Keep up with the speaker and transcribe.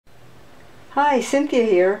Hi, Cynthia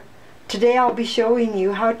here. Today I'll be showing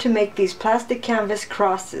you how to make these plastic canvas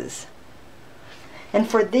crosses. And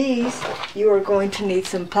for these, you are going to need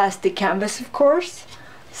some plastic canvas, of course,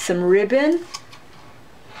 some ribbon,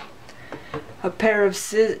 a pair of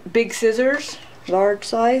big scissors, large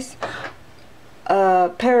size,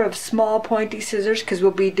 a pair of small pointy scissors because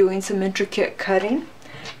we'll be doing some intricate cutting,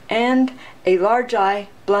 and a large eye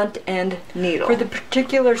blunt end needle. For the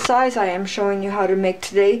particular size I am showing you how to make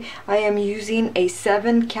today, I am using a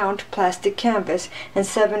 7-count plastic canvas, and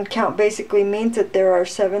 7 count basically means that there are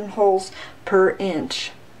 7 holes per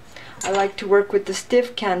inch. I like to work with the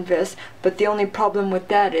stiff canvas, but the only problem with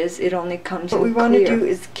that is it only comes in clear. What we want to do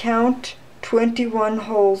is count 21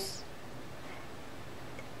 holes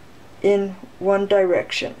in one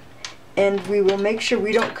direction. And we will make sure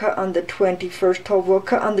we don't cut on the 21st hole. We'll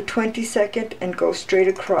cut on the 22nd and go straight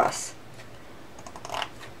across.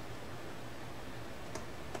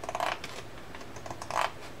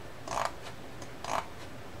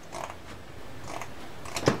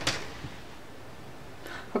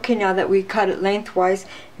 Okay, now that we cut it lengthwise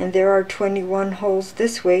and there are 21 holes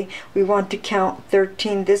this way, we want to count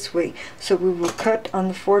 13 this way. So we will cut on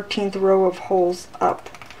the 14th row of holes up.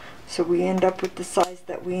 So we end up with the size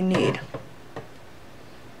that we need.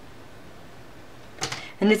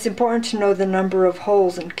 And it's important to know the number of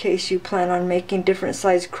holes in case you plan on making different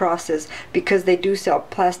size crosses, because they do sell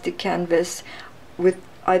plastic canvas with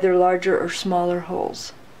either larger or smaller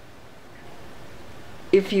holes.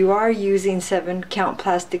 If you are using 7-count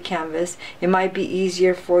plastic canvas, it might be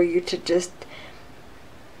easier for you to just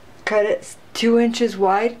cut it 2 inches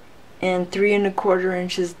wide and 3 1/4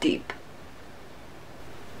 inches deep.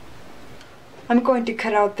 I'm going to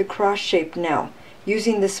cut out the cross shape now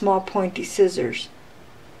using the small pointy scissors.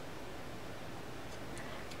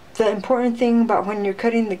 The important thing about when you're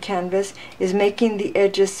cutting the canvas is making the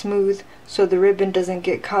edges smooth so the ribbon doesn't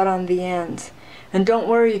get caught on the ends. And don't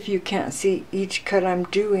worry if you can't see each cut I'm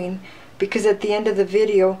doing, because at the end of the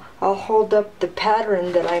video I'll hold up the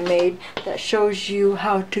pattern that I made that shows you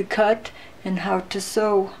how to cut and how to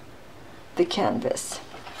sew the canvas.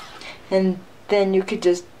 And then you could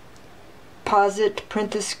just pause it,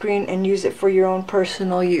 print the screen, and use it for your own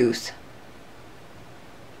personal use.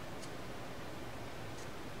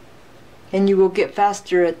 And you will get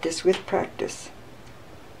faster at this with practice.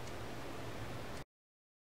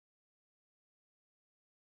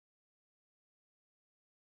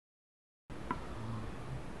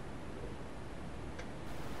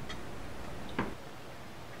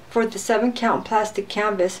 For the 7-count plastic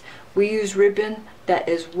canvas, we use ribbon that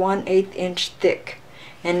is 1/8 inch thick,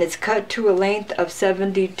 and it's cut to a length of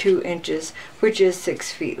 72 inches, which is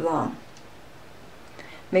 6 feet long.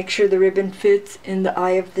 Make sure the ribbon fits in the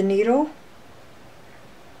eye of the needle,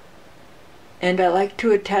 and I like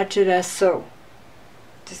to attach it as so.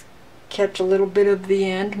 Just catch a little bit of the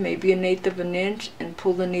end, maybe 1/8 of an inch, and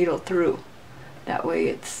pull the needle through. That way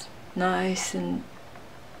it's nice and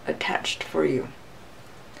attached for you.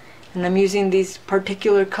 And I'm using these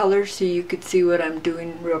particular colors so you could see what I'm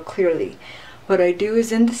doing real clearly. What I do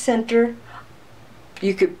is in the center,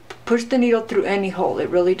 you could push the needle through any hole, it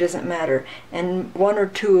really doesn't matter, and 1 or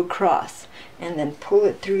 2 across, and then pull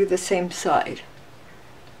it through the same side.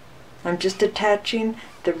 I'm just attaching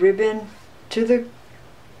the ribbon to the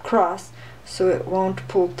cross so it won't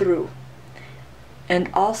pull through. And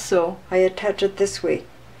also, I attach it this way.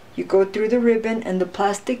 You go through the ribbon and the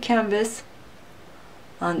plastic canvas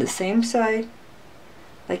on the same side,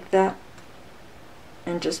 like that,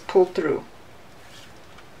 and just pull through.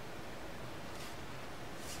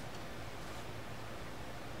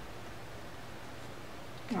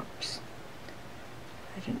 Oops,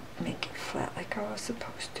 I didn't make it flat like I was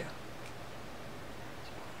supposed to.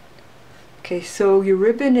 Okay, so your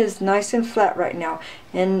ribbon is nice and flat right now,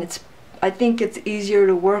 and I think it's easier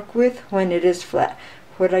to work with when it is flat.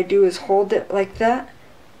 What I do is hold it like that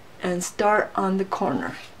and start on the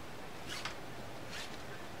corner.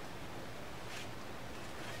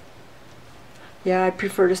 Yeah, I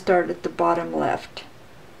prefer to start at the bottom left.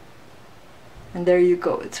 And there you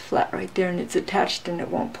go, it's flat right there and it's attached and it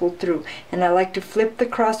won't pull through. And I like to flip the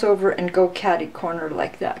cross over and go catty corner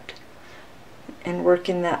like that and work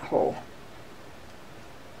in that hole.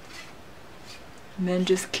 And then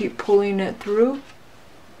just keep pulling it through.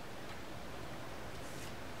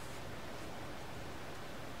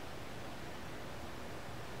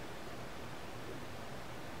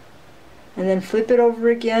 And then flip it over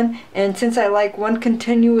again, and since I like one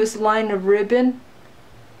continuous line of ribbon,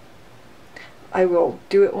 I will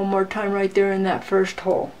do it one more time right there in that first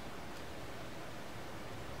hole.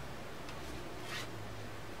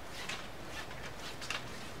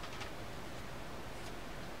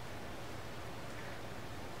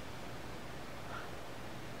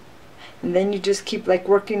 And then you just keep like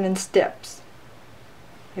working in steps.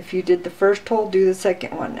 If you did the first hole, do the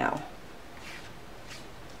second one now.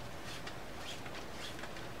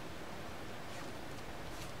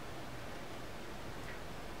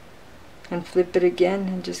 And flip it again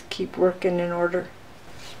and just keep working in order.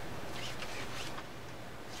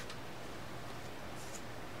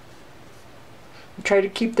 And try to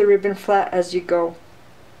keep the ribbon flat as you go.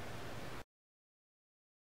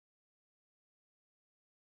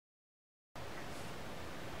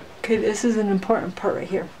 Okay, this is an important part right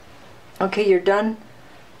here. Okay, you're done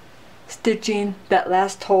stitching that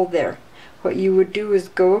last hole there. What you would do is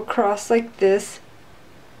go across like this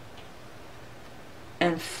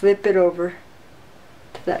and flip it over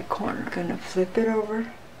to that corner. Gonna flip it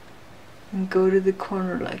over and go to the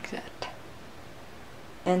corner like that.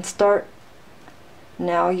 And start.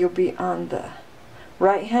 Now you'll be on the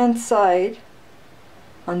right hand side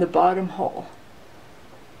on the bottom hole.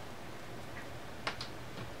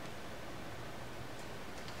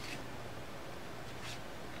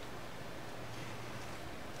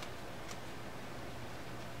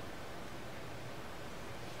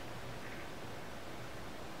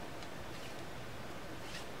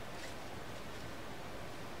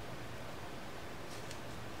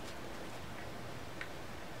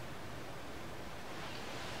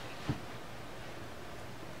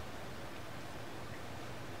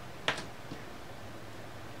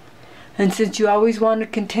 And since you always want a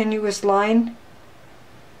continuous line,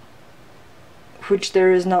 which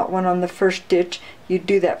there is not one on the first stitch, you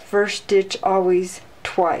do that first stitch always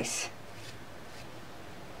twice.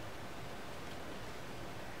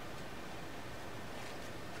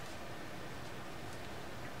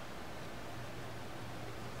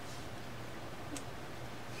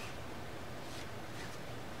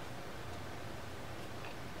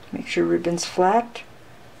 Make sure ribbon's flat,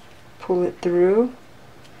 pull it through.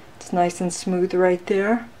 It's nice and smooth right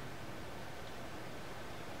there.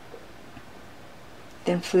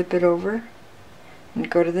 Then flip it over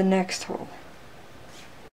and go to the next hole.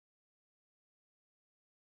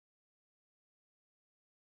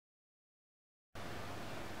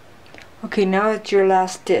 Okay, now it's your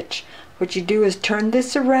last stitch. What you do is turn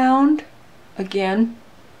this around again.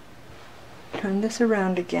 Turn this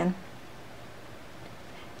around again.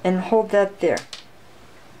 And hold that there.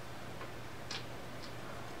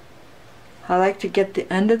 I like to get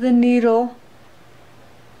the end of the needle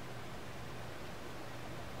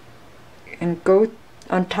and go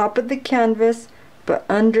on top of the canvas but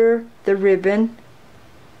under the ribbon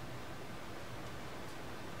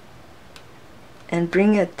and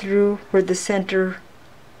bring it through where the center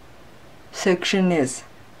section is.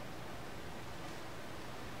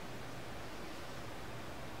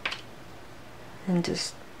 And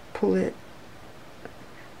just pull it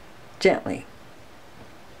gently.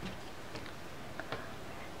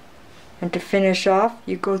 And to finish off,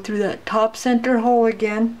 you go through that top center hole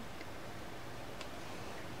again.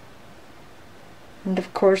 And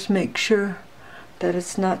of course make sure that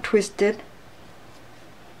it's not twisted.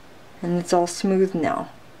 And it's all smooth now.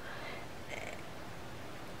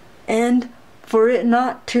 And for it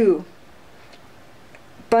not to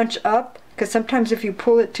bunch up, because sometimes if you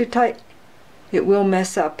pull it too tight, it will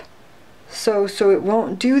mess up. So it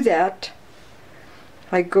won't do that,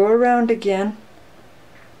 I go around again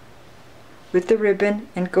with the ribbon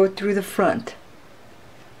and go through the front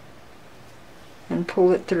and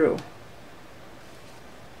pull it through.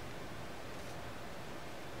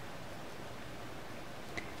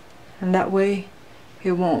 And that way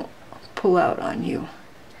it won't pull out on you.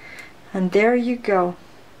 And there you go.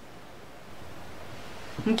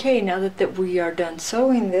 Okay, now that we are done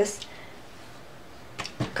sewing this,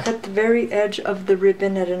 cut the very edge of the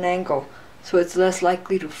ribbon at an angle so it's less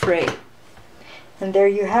likely to fray. And there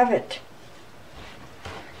you have it.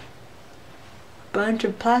 Bunch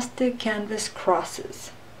of plastic canvas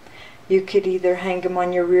crosses. You could either hang them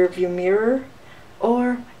on your rear view mirror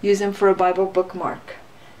or use them for a Bible bookmark.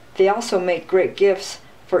 They also make great gifts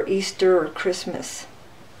for Easter or Christmas.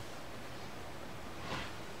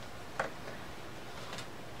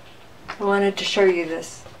 I wanted to show you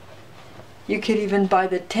this. You could even buy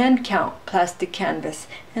the 10 count plastic canvas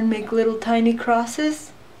and make little tiny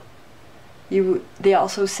crosses. They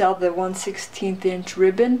also sell the 1/16 inch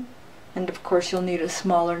ribbon, and of course you'll need a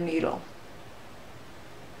smaller needle.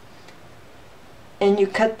 And you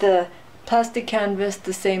cut the plastic canvas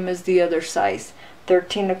the same as the other size,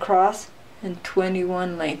 13 across and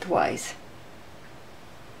 21 lengthwise.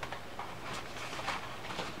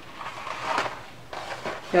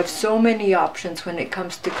 You have so many options when it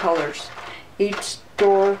comes to colors. Each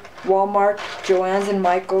store, Walmart, Joann's, and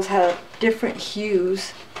Michael's have different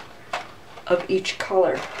hues of each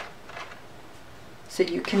color. So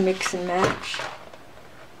you can mix and match.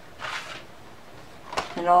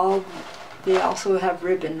 And they also have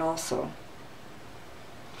ribbon also.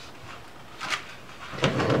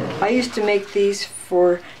 I used to make these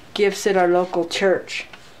for gifts at our local church.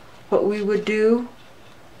 What we would do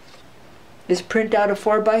is print out a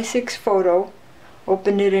 4x6 photo,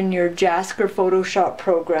 open it in your Jasker Photoshop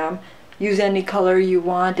program, use any color you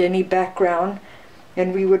want, any background,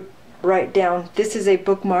 and we would write down, this is a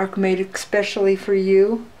bookmark made especially for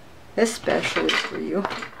you,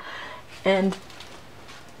 and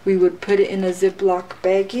we would put it in a Ziploc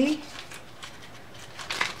baggie,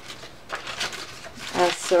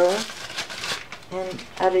 as so, and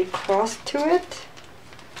add a cross to it.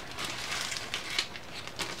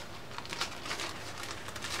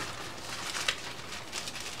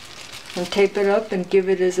 And tape it up and give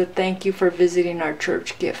it as a thank you for visiting our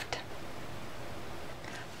church gift.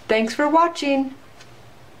 Thanks for watching.